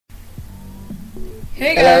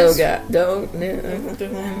Hey guys. Hello,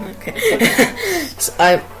 okay. So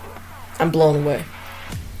I'm blown away.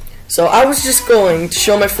 So I was just going to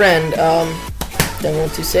show my friend,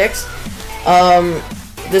 Demo126,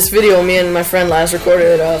 this video me and my friend last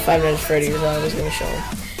recorded, Five Nights at Freddy's. I was going to show him.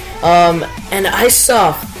 And I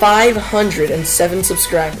saw 507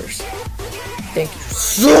 subscribers. Thank you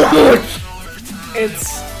so much.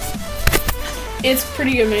 It's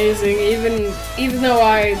pretty amazing. Even though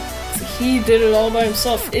he did it all by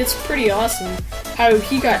himself, it's pretty awesome how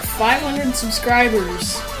he got 500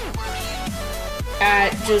 subscribers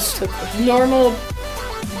at just normal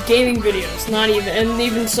gaming videos, and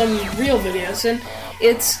even some real videos, and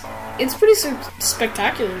it's pretty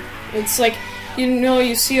spectacular. It's like,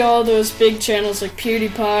 you see all those big channels like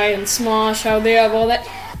PewDiePie and Smosh, how they have all that,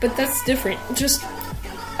 but that's different. Just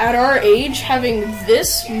at our age, having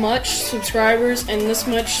this much subscribers and this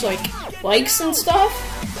much likes and stuff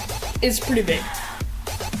is pretty big.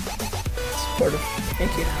 Supportive.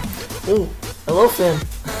 Thank you. Ooh, hello, Finn.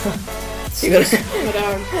 You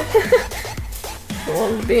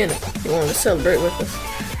wanted to be in it. You wanted to celebrate with us.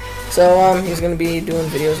 So he's gonna be doing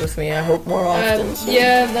videos with me. I hope more often. So.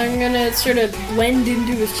 Yeah, I'm gonna sort of blend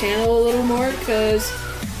into his channel a little more because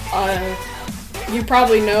you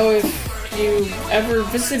probably know if you ever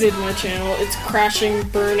visited my channel, it's crashing,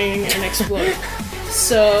 burning, and exploding.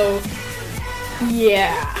 So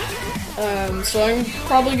yeah. So I'm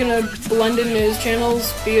probably gonna blend into his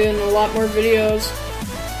channels, be in a lot more videos,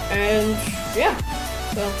 and yeah.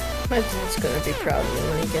 So my dad's gonna be proud of me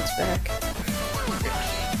when he gets back.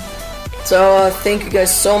 So thank you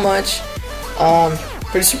guys so much.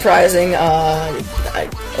 Pretty surprising. I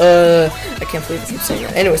can't believe I keep saying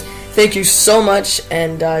that. Anyways, thank you so much,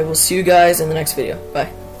 and I will see you guys in the next video. Bye.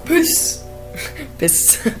 Peace.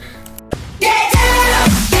 Peace.